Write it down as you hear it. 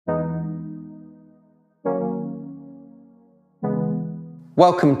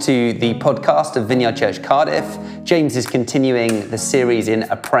Welcome to the podcast of Vineyard Church Cardiff. James is continuing the series in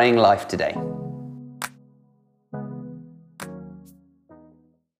A Praying Life today.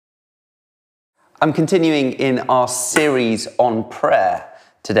 I'm continuing in our series on prayer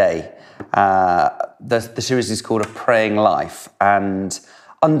today. The series is called A Praying Life, and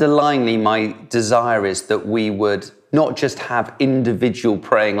underlyingly my desire is that we would not just have individual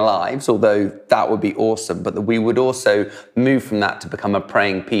praying lives, although that would be awesome, but that we would also move from that to become a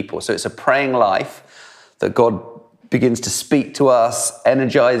praying people. So it's a praying life that God begins to speak to us,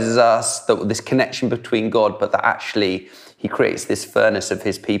 energizes us, that this connection between God, but that actually he creates this furnace of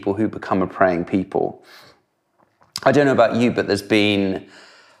his people who become a praying people. I don't know about you, but there's been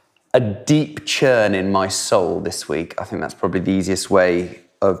a deep churn in my soul this week. I think that's probably the easiest way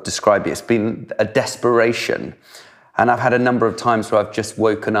of describing it. It's been a desperation. And I've had a number of times where I've just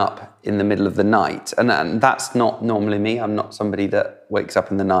woken up in the middle of the night. And that's not normally me. I'm not somebody that wakes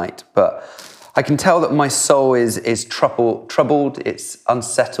up in the night. But I can tell that my soul is troubled, it's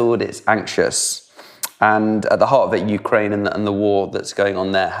unsettled, it's anxious. And at the heart of it, Ukraine and the war that's going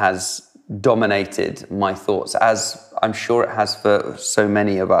on there has dominated my thoughts, as I'm sure it has for so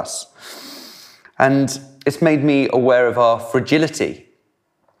many of us. And it's made me aware of our fragility.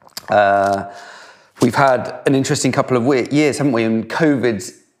 We've had an interesting couple of years, haven't we? And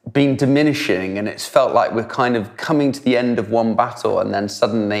COVID's been diminishing, and it's felt like we're kind of coming to the end of one battle, and then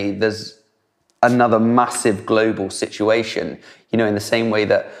suddenly there's another massive global situation. You know, in the same way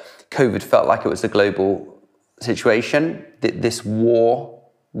that COVID felt like it was a global situation, this war,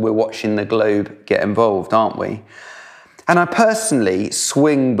 we're watching the globe get involved, aren't we? And I personally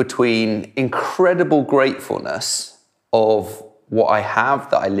swing between incredible gratefulness of what I have,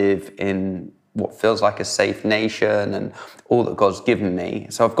 that I live in what feels like a safe nation and all that God's given me.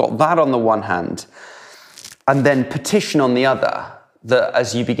 So I've got that on the one hand, and then petition on the other, that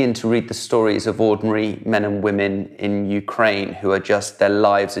as you begin to read the stories of ordinary men and women in Ukraine who are their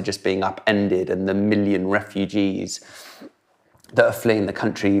lives are just being upended, and the million refugees that are fleeing the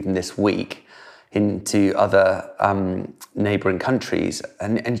country even this week into other neighboring countries,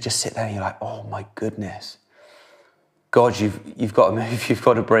 and you just sit there and you're like, oh my goodness. God, you've got to move, you've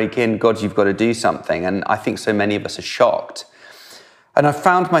got to break in. God, you've got to do something. And I think so many of us are shocked. And I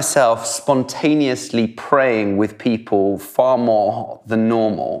found myself spontaneously praying with people far more than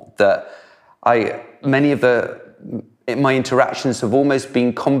normal, that many of my interactions have almost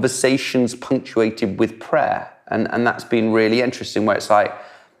been conversations punctuated with prayer. And that's been really interesting, where it's like,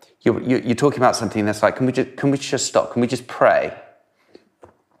 you're talking about something that's like, can we just stop? Can we just pray?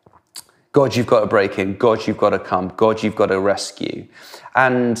 God, you've got to break in. God, you've got to come. God, you've got to rescue.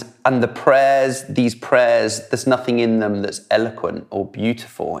 And these prayers, there's nothing in them that's eloquent or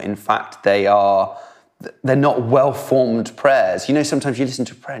beautiful. In fact, they're not well-formed prayers. You know, sometimes you listen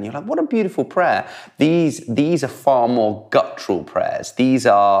to a prayer and you're like, what a beautiful prayer. These are far more guttural prayers. These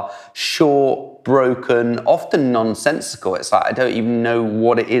are short, broken, often nonsensical. It's like, I don't even know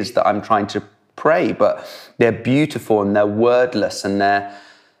what it is that I'm trying to pray, but they're beautiful and they're wordless and they're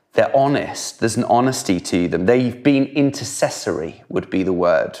honest. There's an honesty to them. They've been intercessory, would be the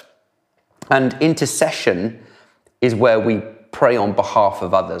word. And intercession is where we pray on behalf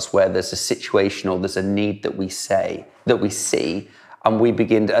of others, where there's a situation or there's a need that we see, and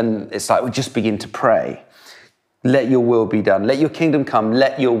it's like we just begin to pray. Let your will be done. Let your kingdom come.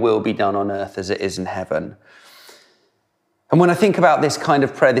 Let your will be done on earth as it is in heaven. And when I think about this kind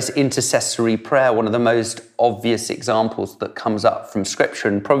of prayer, this intercessory prayer, one of the most obvious examples that comes up from Scripture,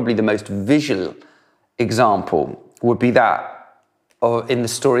 and probably the most visual example, would be that in the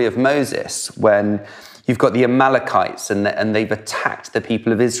story of Moses, when you've got the Amalekites and they've attacked the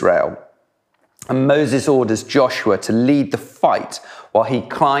people of Israel. And Moses orders Joshua to lead the fight while he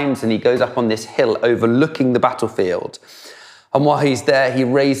climbs and he goes up on this hill overlooking the battlefield. And while he's there, he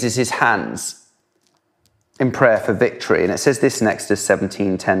raises his hands in prayer for victory. And it says this in Exodus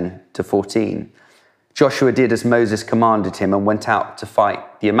 17:10-14. Joshua did as Moses commanded him and went out to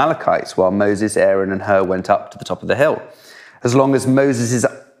fight the Amalekites, while Moses, Aaron, and Hur went up to the top of the hill. As long as Moses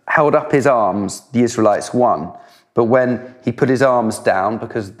held up his arms, the Israelites won. But when he put his arms down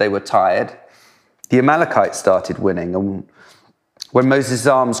because they were tired, the Amalekites started winning. And when Moses'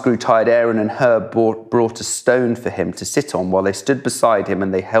 arms grew tired, Aaron and Hur brought a stone for him to sit on while they stood beside him,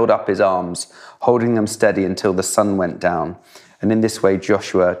 and they held up his arms, holding them steady until the sun went down. And in this way,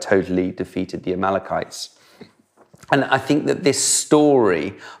 Joshua totally defeated the Amalekites. And I think that this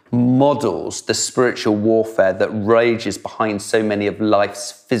story models the spiritual warfare that rages behind so many of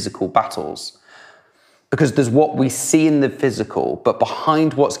life's physical battles. Because there's what we see in the physical, but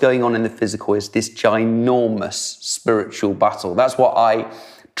behind what's going on in the physical is this ginormous spiritual battle. That's what I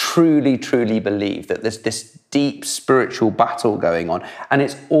truly, truly believe, that there's this deep spiritual battle going on, and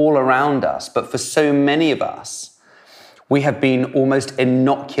it's all around us. But for so many of us, we have been almost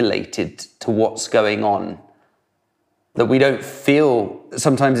inoculated to what's going on, that we don't feel,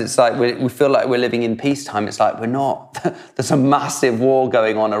 sometimes it's like we feel like we're living in peacetime. It's like we're not. There's a massive war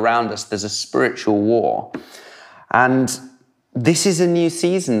going on around us. There's a spiritual war. And this is a new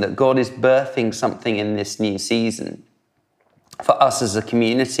season, that God is birthing something in this new season for us as a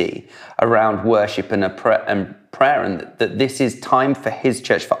community around worship and prayer, and that this is time for his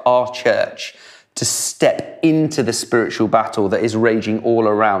church, for our church, to step into the spiritual battle that is raging all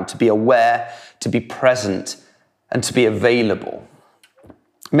around, to be aware, to be present, and to be available.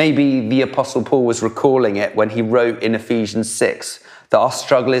 Maybe the Apostle Paul was recalling it when he wrote in Ephesians 6 that our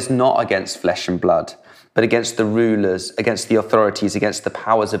struggle is not against flesh and blood, but against the rulers, against the authorities, against the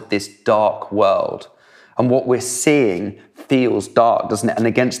powers of this dark world. And what we're seeing feels dark, doesn't it? And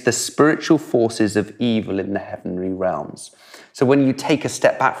against the spiritual forces of evil in the heavenly realms. So when you take a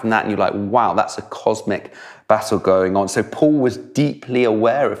step back from that and you're like, wow, that's a cosmic battle going on. So Paul was deeply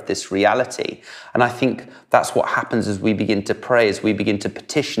aware of this reality. And I think that's what happens as we begin to pray, as we begin to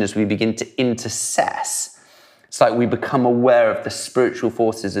petition, as we begin to intercess. It's like we become aware of the spiritual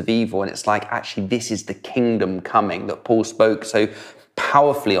forces of evil. And it's like, actually, this is the kingdom coming that Paul spoke so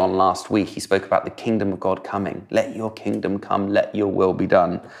powerfully on last week. He spoke about the kingdom of God coming. Let your kingdom come, let your will be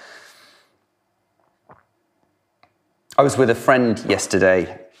done. I was with a friend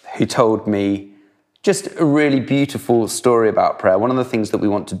yesterday who told me just a really beautiful story about prayer. One of the things that we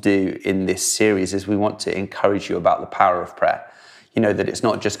want to do in this series is we want to encourage you about the power of prayer. You know, that it's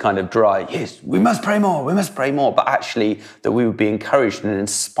not just kind of dry, yes, we must pray more, but actually that we would be encouraged and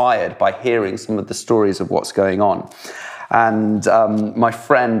inspired by hearing some of the stories of what's going on. And my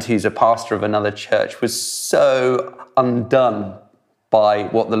friend, who's a pastor of another church, was so undone by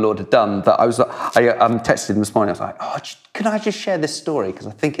what the Lord had done that I texted him this morning. I was like, oh, can I just share this story? Because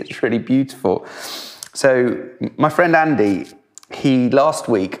I think it's really beautiful. So my friend Andy, he last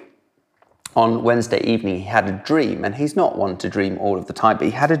week on Wednesday evening, he had a dream, and he's not one to dream all of the time, but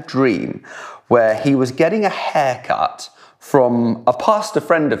he had a dream where he was getting a haircut from a pastor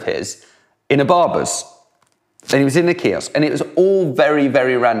friend of his in a barber's. And he was in a kiosk, and it was all very,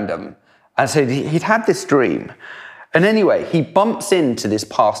 very random. And so he'd had this dream. And anyway, he bumps into this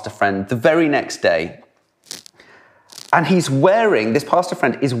pastor friend the very next day. And this pastor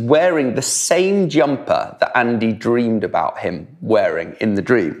friend is wearing the same jumper that Andy dreamed about him wearing in the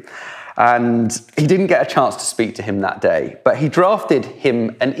dream. And he didn't get a chance to speak to him that day, but he drafted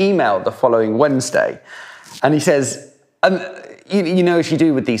him an email the following Wednesday. And he says, you know, as you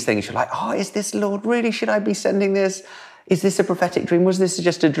do with these things, you're like, oh, is this Lord really? Should I be sending this? Is this a prophetic dream? Was this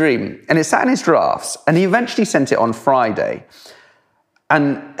just a dream? And it sat in his drafts, and he eventually sent it on Friday.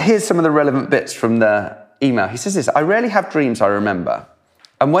 And here's some of the relevant bits from the email. He says this: I rarely have dreams I remember.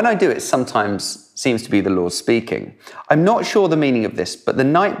 And when I do, it sometimes seems to be the Lord speaking. I'm not sure the meaning of this, but the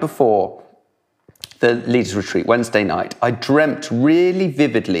night before the leaders' retreat, Wednesday night, I dreamt really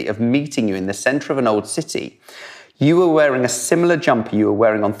vividly of meeting you in the center of an old city. You were wearing a similar jumper you were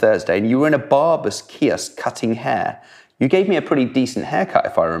wearing on Thursday, and you were in a barber's kiosk cutting hair. You gave me a pretty decent haircut,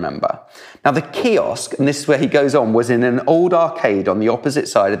 if I remember. Now, the kiosk, and this is where he goes on, was in an old arcade on the opposite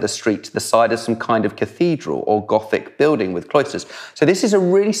side of the street, to the side of some kind of cathedral or Gothic building with cloisters. So this is a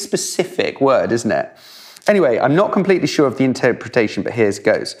really specific word, isn't it? Anyway, I'm not completely sure of the interpretation, but here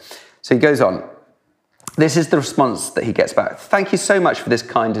goes. So he goes on. This is the response that he gets back. Thank you so much for this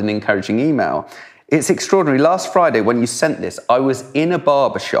kind and encouraging email. It's extraordinary. Last Friday, when you sent this, I was in a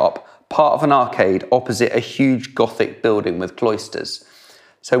barber shop, part of an arcade opposite a huge Gothic building with cloisters.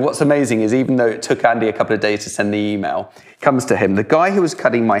 So what's amazing is, even though it took Andy a couple of days to send the email, it comes to him. The guy who was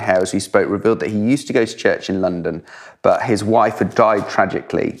cutting my hair as we spoke revealed that he used to go to church in London, but his wife had died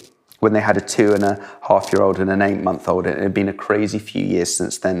tragically when they had a 2.5-year-old and an 8-month-old. And it had been a crazy few years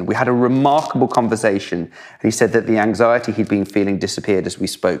since then. We had a remarkable conversation, and he said that the anxiety he'd been feeling disappeared as we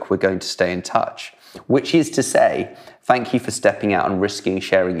spoke. We're going to stay in touch. Which is to say, thank you for stepping out and risking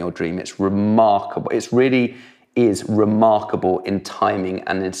sharing your dream. It's remarkable. It really is remarkable in timing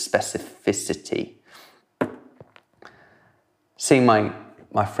and in specificity. Seeing my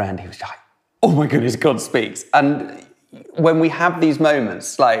friend, he was like, oh my goodness, God speaks. And when we have these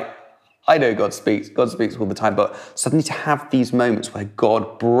moments, like, I know God speaks all the time, but suddenly to have these moments where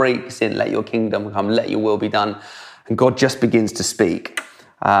God breaks in, let your kingdom come, let your will be done, and God just begins to speak.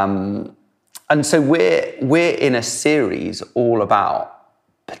 And so we're in a series all about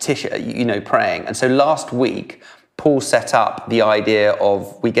praying. And so last week, Paul set up the idea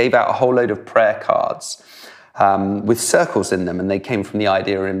of, we gave out a whole load of prayer cards with circles in them, and they came from the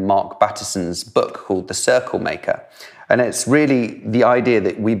idea in Mark Battison's book called The Circle Maker. And it's really the idea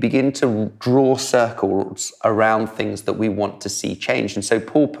that we begin to draw circles around things that we want to see change. And so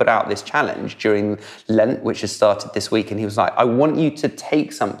Paul put out this challenge during Lent, which has started this week, and he was like, I want you to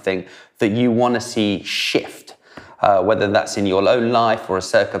take something that you want to see shift. Whether that's in your own life or a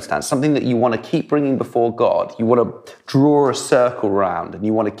circumstance, something that you want to keep bringing before God. You want to draw a circle around and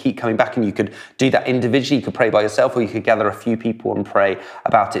you want to keep coming back, and you could do that individually. You could pray by yourself, or you could gather a few people and pray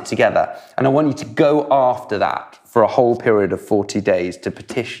about it together. And I want you to go after that for a whole period of 40 days to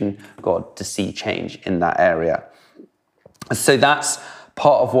petition God to see change in that area. So that's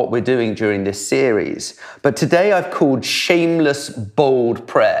part of what we're doing during this series. But today I've called Shameless Bold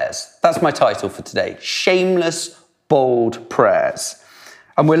Prayers. That's my title for today. Shameless Bold Prayers.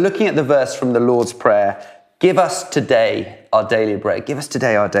 And we're looking at the verse from the Lord's Prayer, give us today our daily bread. Give us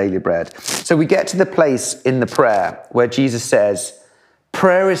today our daily bread. So we get to the place in the prayer where Jesus says,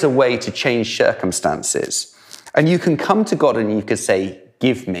 prayer is a way to change circumstances. And you can come to God and you can say,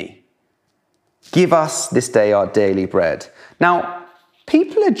 give me. Give us this day our daily bread. Now,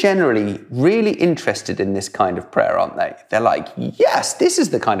 people are generally really interested in this kind of prayer, aren't they? They're like, yes, this is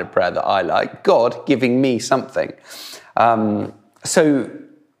the kind of prayer that I like. God giving me something. So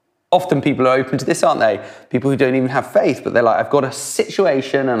often people are open to this, aren't they? People who don't even have faith, but they're like, I've got a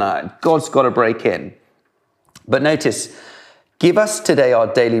situation and God's got to break in. But notice, give us today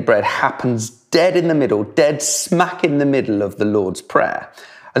our daily bread happens dead in the middle, dead smack in the middle of the Lord's Prayer.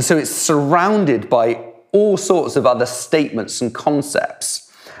 And so it's surrounded by all sorts of other statements and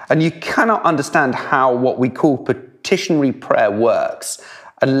concepts. And you cannot understand how what we call petitionary prayer works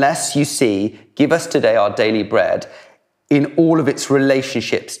unless you see, give us today our daily bread in all of its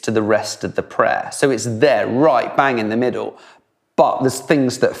relationships to the rest of the prayer. So it's there, right bang in the middle, but there's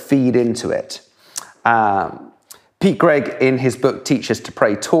things that feed into it. Pete Greig, in his book Teach Us to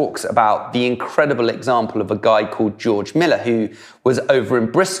Pray, talks about the incredible example of a guy called George Miller, who was over in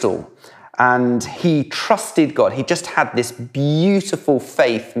Bristol. And he trusted God. He just had this beautiful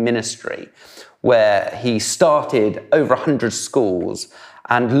faith ministry where he started over 100 schools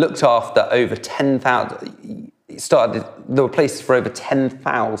and looked after over 10,000. There were places for over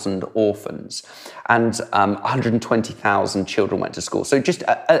 10,000 orphans, and 120,000 children went to school. So just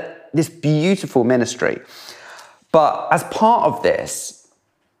this beautiful ministry. But as part of this,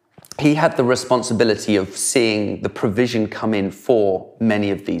 he had the responsibility of seeing the provision come in for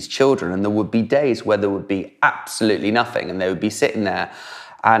many of these children. And there would be days where there would be absolutely nothing, and they would be sitting there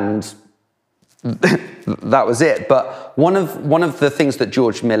and that was it. But one of the things that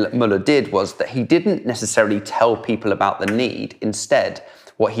George Muller did was that he didn't necessarily tell people about the need. Instead,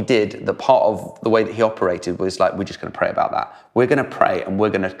 what he did, the part of the way that he operated was like, we're just going to pray about that. We're going to pray and we're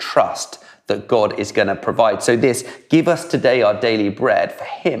going to trust that God is going to provide. So this, give us today our daily bread, for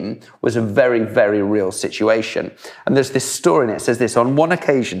him was a very, very real situation. And there's this story, and it says this: on one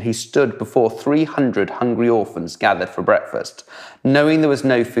occasion, he stood before 300 hungry orphans gathered for breakfast, knowing there was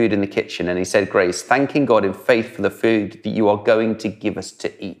no food in the kitchen. And he said grace, thanking God in faith for the food that you are going to give us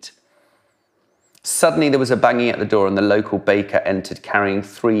to eat. Suddenly there was a banging at the door, and the local baker entered carrying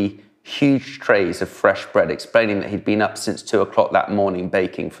 3 huge trays of fresh bread, explaining that he'd been up since 2 o'clock that morning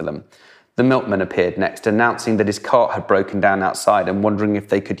baking for them. The milkman appeared next, announcing that his cart had broken down outside and wondering if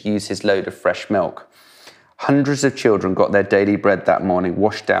they could use his load of fresh milk. Hundreds of children got their daily bread that morning,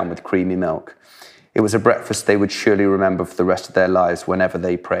 washed down with creamy milk. It was a breakfast they would surely remember for the rest of their lives whenever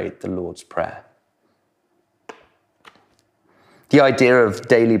they prayed the Lord's Prayer. The idea of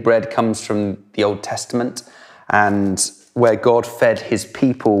daily bread comes from the Old Testament, and where God fed his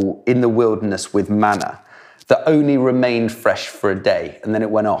people in the wilderness with manna that only remained fresh for a day, and then it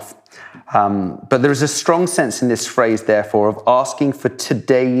went off. But there is a strong sense in this phrase, therefore, of asking for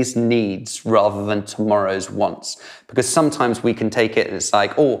today's needs rather than tomorrow's wants. Because sometimes we can take it and it's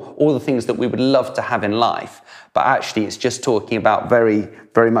like, oh, all the things that we would love to have in life, but actually it's just talking about very,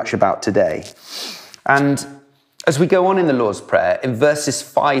 very much about today. And as we go on in the Lord's Prayer, in verses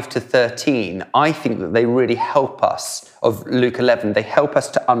 5 to 13, I think that they really help us, of Luke 11, they help us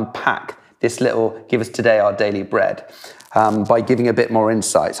to unpack this little, give us today our daily bread, by giving a bit more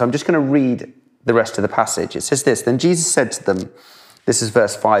insight. So I'm just going to read the rest of the passage. It says this: then Jesus said to them, this is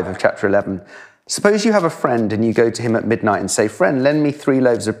verse 5 of chapter 11, suppose you have a friend and you go to him at midnight and say, friend, lend me 3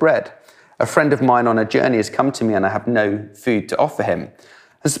 loaves of bread. A friend of mine on a journey has come to me and I have no food to offer him.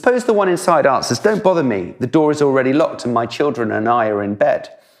 And suppose the one inside answers, don't bother me, the door is already locked and my children and I are in bed.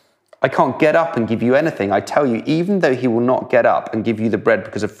 I can't get up and give you anything. I tell you, even though he will not get up and give you the bread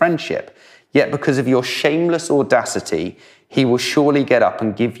because of friendship, yet because of your shameless audacity, he will surely get up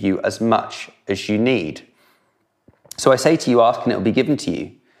and give you as much as you need. So I say to you, ask and it will be given to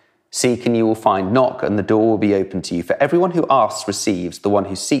you. Seek and you will find. Knock and the door will be opened to you. For everyone who asks receives, the one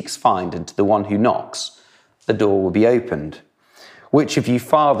who seeks finds, and to the one who knocks, the door will be opened. Which of you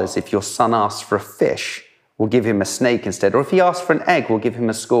fathers, if your son asks for a fish, will give him a snake instead? Or if he asks for an egg, will give him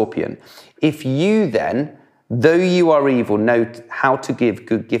a scorpion? If you then, though you are evil, know how to give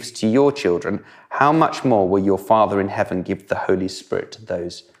good gifts to your children, how much more will your Father in heaven give the Holy Spirit to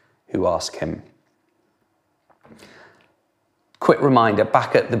those who ask him? Quick reminder,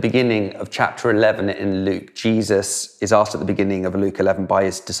 back at the beginning of chapter 11 in Luke, Jesus is asked at the beginning of Luke 11 by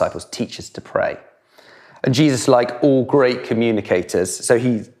his disciples, teach us to pray. And Jesus, like all great communicators, so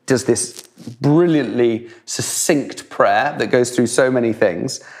he does this brilliantly succinct prayer that goes through so many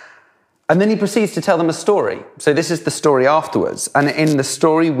things. And then he proceeds to tell them a story. So this is the story afterwards. And in the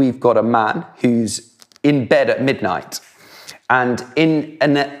story, we've got a man who's in bed at midnight. And in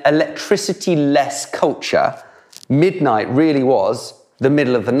an electricity-less culture, midnight really was the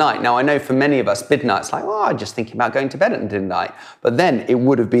middle of the night. Now, I know for many of us, midnight's like, oh, I'm just thinking about going to bed at midnight. But then it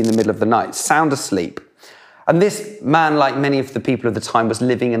would have been the middle of the night, sound asleep. And this man, like many of the people of the time, was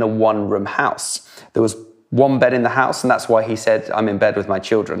living in a one-room house. There was one bed in the house, and that's why he said, I'm in bed with my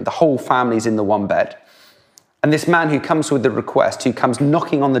children. The whole family's in the one bed. And this man who comes with the request, who comes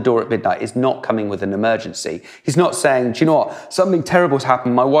knocking on the door at midnight, is not coming with an emergency. He's not saying, do you know what, something terrible's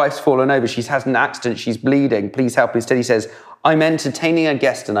happened. My wife's fallen over. She's had an accident. She's bleeding. Please help. Instead, he says, I'm entertaining a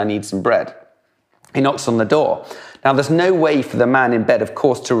guest and I need some bread. He knocks on the door. Now, there's no way for the man in bed, of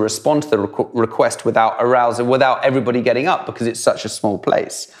course, to respond to the request without arousal, without everybody getting up, because it's such a small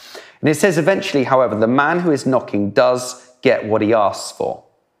place. And it says eventually, however, the man who is knocking does get what he asks for.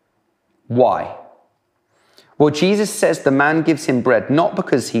 Why? Well, Jesus says the man gives him bread not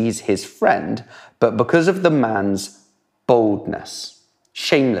because he's his friend, but because of the man's boldness,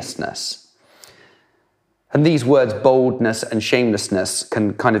 shamelessness. And these words, boldness and shamelessness,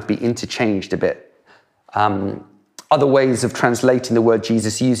 can kind of be interchanged a bit. Other ways of translating the word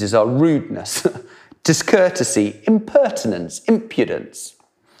Jesus uses are rudeness, discourtesy, impertinence, impudence.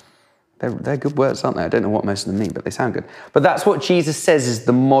 They're good words, aren't they? I don't know what most of them mean, but they sound good. But that's what Jesus says is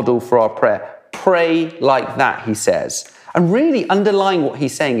the model for our prayer. Pray like that, he says. And really underlying what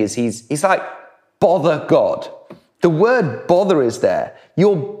he's saying is he's like, bother God. The word bother is there.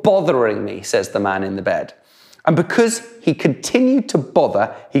 You're bothering me, says the man in the bed. And because he continued to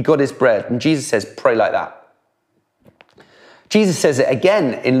bother, he got his bread. And Jesus says, pray like that. Jesus says it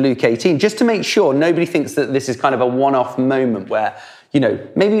again in Luke 18, just to make sure nobody thinks that this is kind of a one-off moment where, you know,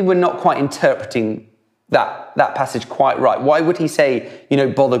 maybe we're not quite interpreting that passage quite right. Why would he say, you know,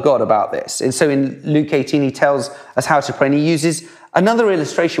 bother God about this? And so in Luke 18, he tells us how to pray, and he uses another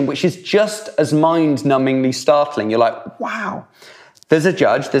illustration which is just as mind-numbingly startling. You're like, wow. There's a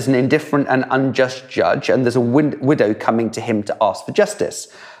judge, there's an indifferent and unjust judge, and there's a widow coming to him to ask for justice.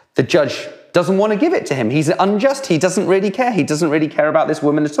 The judge doesn't want to give it to him. He's unjust. He doesn't really care. He doesn't really care about this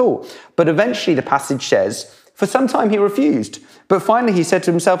woman at all. But eventually the passage says, for some time he refused. But finally he said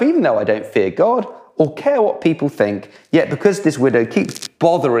to himself, even though I don't fear God or care what people think, yet because this widow keeps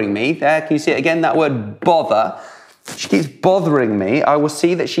bothering me, there, can you see it again, that word bother? She keeps bothering me. I will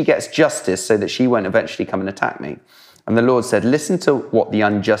see that she gets justice so that she won't eventually come and attack me. And the Lord said, listen to what the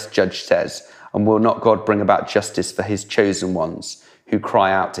unjust judge says, and will not God bring about justice for his chosen ones who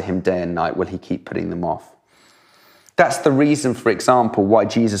cry out to him day and night? Will he keep putting them off? That's the reason, for example, why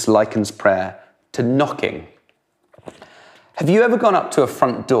Jesus likens prayer to knocking. Have you ever gone up to a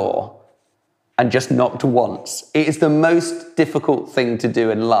front door and just knocked once? It is the most difficult thing to do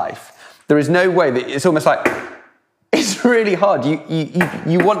in life. There is no way that it's almost like, it's really hard.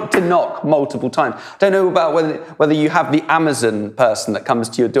 You want to knock multiple times. I don't know about whether you have the Amazon person that comes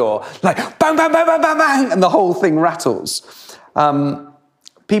to your door, like bang, bang, bang, bang, bang, bang, and the whole thing rattles.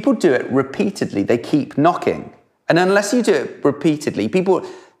 People do it repeatedly. They keep knocking. And unless you do it repeatedly, people,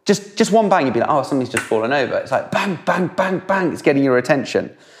 just one bang, you'd be like, oh, something's just fallen over. It's like bang, bang, bang, bang. It's getting your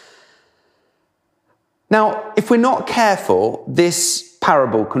attention. Now, if we're not careful, this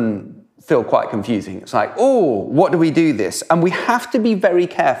parable can feel quite confusing. It's like, oh, what do we do this? And we have to be very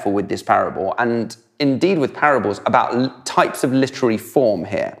careful with this parable, and indeed with parables, about types of literary form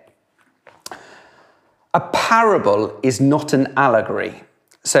here. A parable is not an allegory.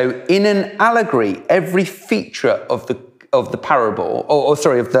 So in an allegory, every feature of the parable, of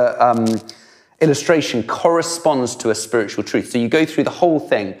the illustration corresponds to a spiritual truth. So you go through the whole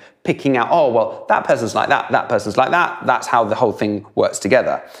thing, picking out, oh, well, that person's like that person's like that. That's how the whole thing works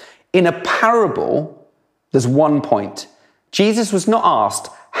together. In a parable, there's one point. Jesus was not asked,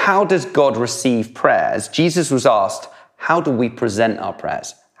 how does God receive prayers? Jesus was asked, how do we present our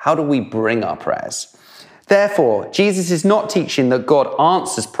prayers? How do we bring our prayers? Therefore, Jesus is not teaching that God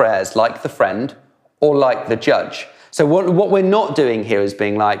answers prayers like the friend or like the judge. So what we're not doing here is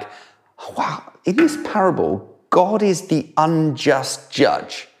being like, oh, wow, in this parable, God is the unjust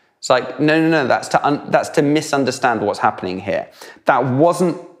judge. It's like, no, that's to misunderstand what's happening here. That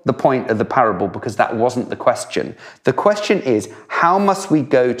wasn't the point of the parable, because that wasn't the question. The question is, how must we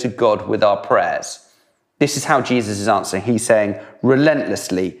go to God with our prayers? This is how Jesus is answering. He's saying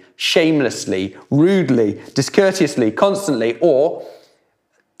relentlessly, shamelessly, rudely, discourteously, constantly, or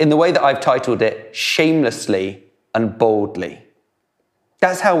in the way that I've titled it, shamelessly and boldly.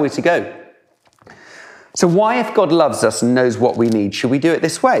 That's how we're to go. So why, if God loves us and knows what we need, should we do it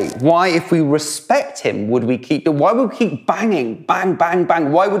this way? Why, if we respect him, why would we keep banging, bang, bang,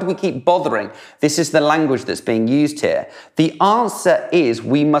 bang? Why would we keep bothering? This is the language that's being used here. The answer is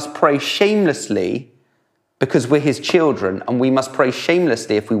we must pray shamelessly because we're his children, and we must pray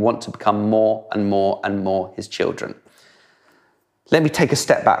shamelessly if we want to become more and more and more his children. Let me take a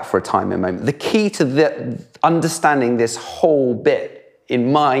step back for a time, a moment. The key to understanding this whole bit,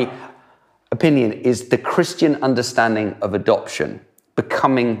 in my opinion, is the Christian understanding of adoption,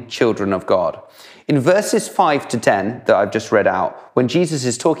 becoming children of God. In verses 5 to 10 that I've just read out, when Jesus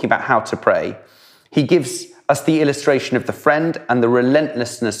is talking about how to pray, he gives us the illustration of the friend and the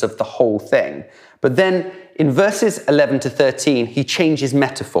relentlessness of the whole thing. But then in verses 11 to 13, he changes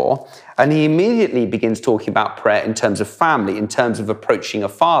metaphor, and he immediately begins talking about prayer in terms of family, in terms of approaching a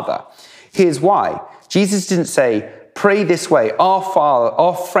father. Here's why. Jesus didn't say, pray this way, our Father,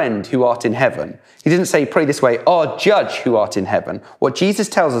 our friend who art in heaven. He didn't say, pray this way, our judge who art in heaven. What Jesus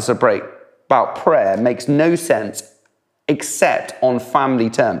tells us about prayer makes no sense except on family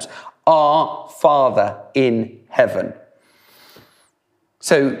terms. Our Father in heaven.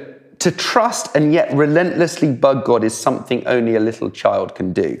 So to trust and yet relentlessly bug God is something only a little child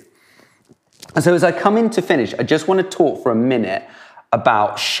can do. And so as I come in to finish, I just want to talk for a minute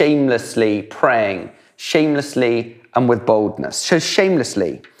about shamelessly praying, shamelessly and with boldness. So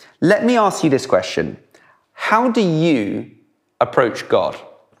shamelessly, let me ask you this question. How do you approach God?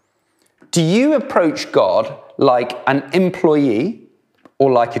 Do you approach God like an employee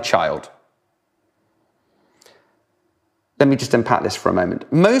or like a child? Let me just unpack this for a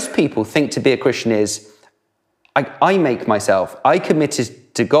moment. Most people think to be a Christian is, I make myself, I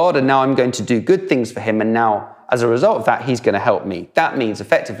committed to God, and now I'm going to do good things for him, and now as a result of that, he's going to help me. That means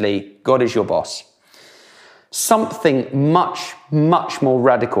effectively, God is your boss. Something much, much more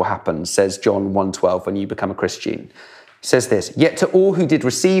radical happens, says John 1:12, when you become a Christian. He says this, yet to all who did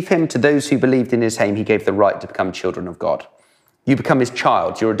receive him, to those who believed in his name, he gave the right to become children of God. You become his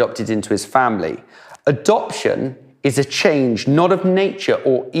child, you're adopted into his family. Adoption is a change not of nature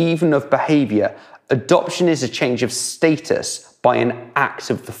or even of behavior. Adoption is a change of status by an act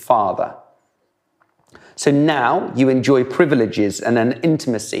of the Father. So now you enjoy privileges and an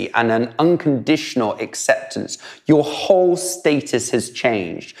intimacy and an unconditional acceptance. Your whole status has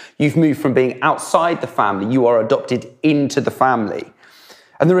changed. You've moved from being outside the family, you are adopted into the family.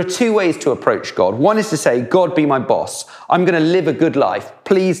 And there are two ways to approach God. One is to say, God, be my boss. I'm going to live a good life.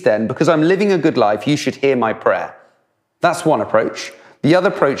 Please then, because I'm living a good life, you should hear my prayer. That's one approach. The other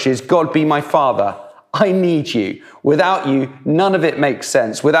approach is, God, be my Father. I need you. Without you, none of it makes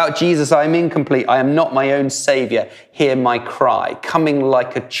sense. Without Jesus, I am incomplete. I am not my own savior. Hear my cry, coming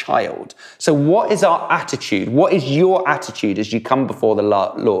like a child. So what is our attitude? What is your attitude as you come before the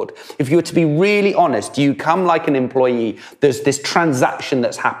Lord? If you were to be really honest, do you come like an employee? There's this transaction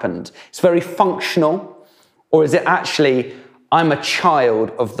that's happened. It's very functional. Or is it actually, I'm a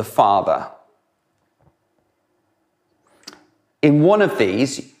child of the Father? In one of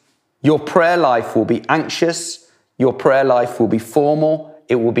these, your prayer life will be anxious, your prayer life will be formal,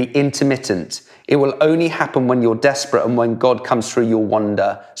 it will be intermittent. It will only happen when you're desperate, and when God comes through, you'll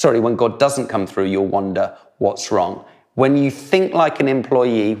wonder, when God doesn't come through, you'll wonder what's wrong. When you think like an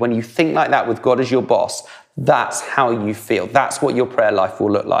employee, when you think like that with God as your boss, that's how you feel. That's what your prayer life will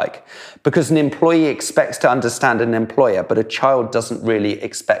look like. Because an employee expects to understand an employer, but a child doesn't really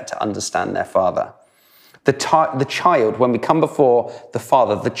expect to understand their father. The child, when we come before the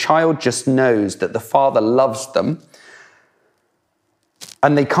Father, the child just knows that the Father loves them,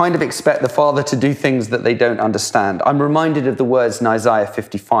 and they kind of expect the Father to do things that they don't understand. I'm reminded of the words in Isaiah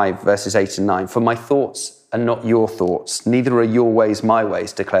 55, verses 8 and 9. For my thoughts are not your thoughts, neither are your ways my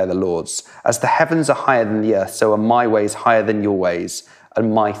ways, declare the Lord's. As the heavens are higher than the earth, so are my ways higher than your ways,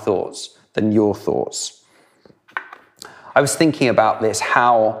 and my thoughts than your thoughts. I was thinking about this,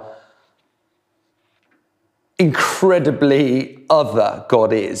 how incredibly other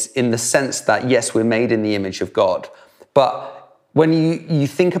God is, in the sense that, yes, we're made in the image of God, but when you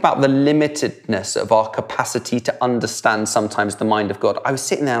think about the limitedness of our capacity to understand sometimes the mind of God, I was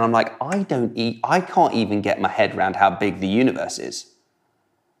sitting there and I'm like, I can't even get my head around how big the universe is.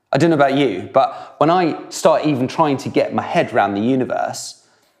 I don't know about you, but when I start even trying to get my head around the universe,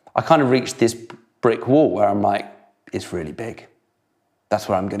 I kind of reach this brick wall where I'm like, it's really big. That's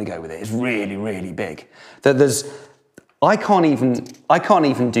where I'm going to go with it. It's really, really big. I can't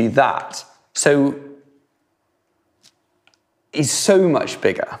even do that. So is so much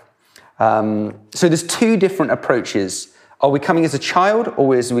bigger. So there's two different approaches. Are we coming as a child,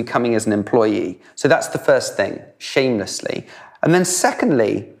 or is we coming as an employee? So that's the first thing, shamelessly. And then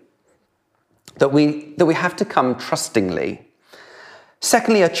secondly, that we have to come trustingly.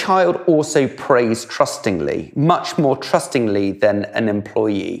 Secondly, a child also prays trustingly, much more trustingly than an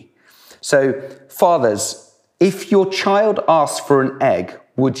employee. So fathers, if your child asks for an egg,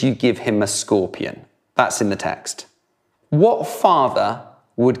 would you give him a scorpion? That's in the text. What father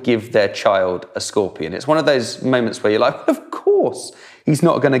would give their child a scorpion? It's one of those moments where you're like, of course, he's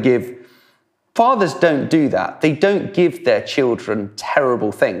not going to give. Fathers don't do that. They don't give their children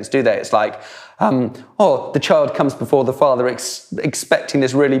terrible things, do they? It's like, the child comes before the father expecting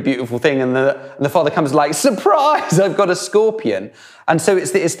this really beautiful thing, and the father comes like, surprise, I've got a scorpion. And so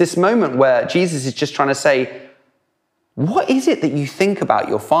it's this moment where Jesus is just trying to say, what is it that you think about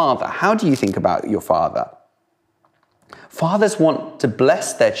your father? How do you think about your father? Fathers want to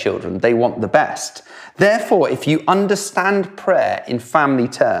bless their children. They want the best. Therefore, if you understand prayer in family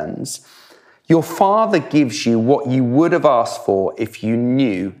terms, your father gives you what you would have asked for if you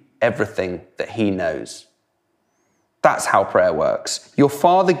knew everything that he knows. That's how prayer works. Your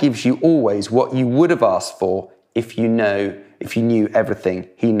father gives you always what you would have asked for if you knew everything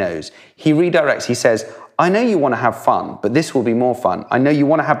he knows. He redirects, he says, I know you want to have fun, but this will be more fun. I know you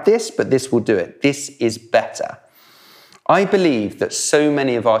want to have this, but this will do it. This is better. I believe that so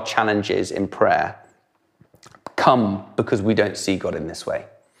many of our challenges in prayer come because we don't see God in this way.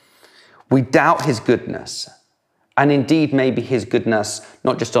 We doubt his goodness, and indeed maybe his goodness,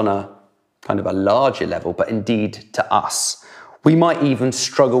 not just on a kind of a larger level, but indeed to us. We might even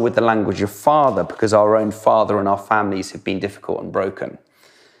struggle with the language of father because our own father and our families have been difficult and broken.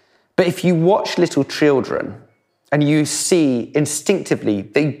 But if you watch little children and you see instinctively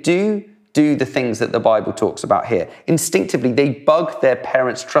they do the things that the Bible talks about here. Instinctively, they bug their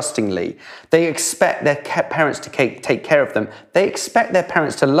parents trustingly. They expect their parents to take care of them. They expect their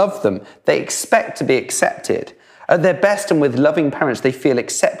parents to love them. They expect to be accepted. At their best and with loving parents, they feel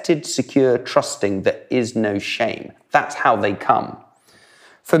accepted, secure, trusting. There is no shame. That's how they come.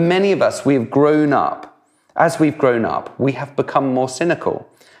 For many of us, we have grown up. As we've grown up, we have become more cynical.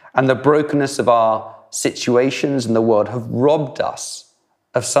 And the brokenness of our situations and the world have robbed us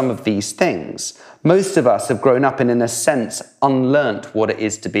of some of these things. Most of us have grown up and, in a sense, unlearnt what it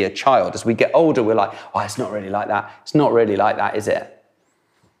is to be a child. As we get older, we're like, oh, it's not really like that. It's not really like that, is it?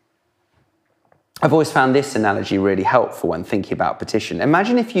 I've always found this analogy really helpful when thinking about petition.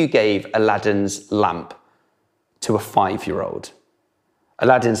 Imagine if you gave Aladdin's lamp to a 5-year-old.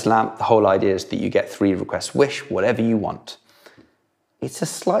 Aladdin's lamp, the whole idea is that you get 3 requests. Wish whatever you want. It's a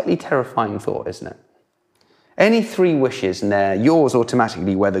slightly terrifying thought, isn't it? Any 3 wishes and they're yours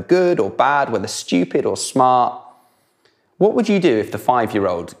automatically, whether good or bad, whether stupid or smart. What would you do if the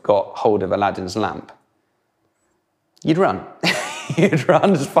 5-year-old got hold of Aladdin's lamp? You'd run. You'd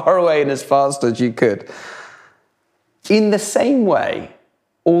run as far away and as fast as you could. In the same way,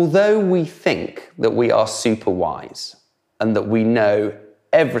 although we think that we are super wise and that we know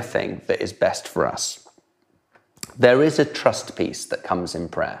everything that is best for us, there is a trust piece that comes in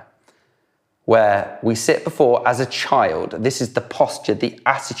prayer, where we sit before, as a child, this is the posture, the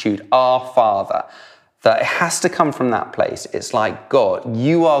attitude, our Father, that it has to come from that place. It's like, God,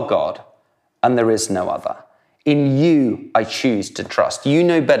 you are God, and there is no other. In you, I choose to trust. You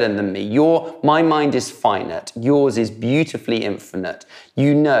know better than me. My mind is finite. Yours is beautifully infinite.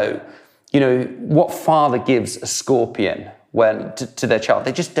 You know what father gives a scorpion to their child?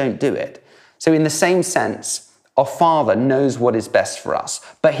 They just don't do it. So in the same sense, our Father knows what is best for us,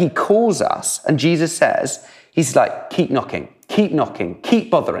 but he calls us, and Jesus says, he's like, keep knocking,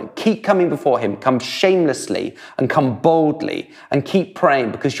 keep bothering, keep coming before him, come shamelessly and come boldly, and keep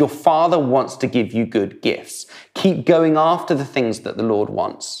praying because your Father wants to give you good gifts. Keep going after the things that the Lord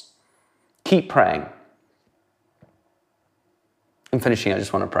wants. Keep praying. In finishing, I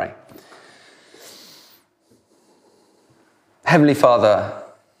just want to pray. Heavenly Father,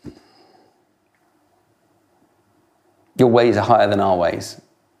 your ways are higher than our ways.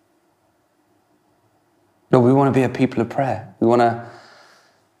 Lord, we want to be a people of prayer. We want to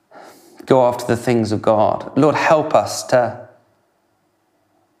go after the things of God. Lord, help us to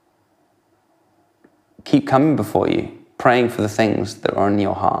keep coming before you, praying for the things that are in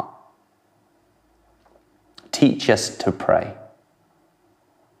your heart. Teach us to pray.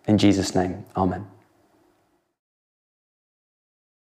 In Jesus' name, amen.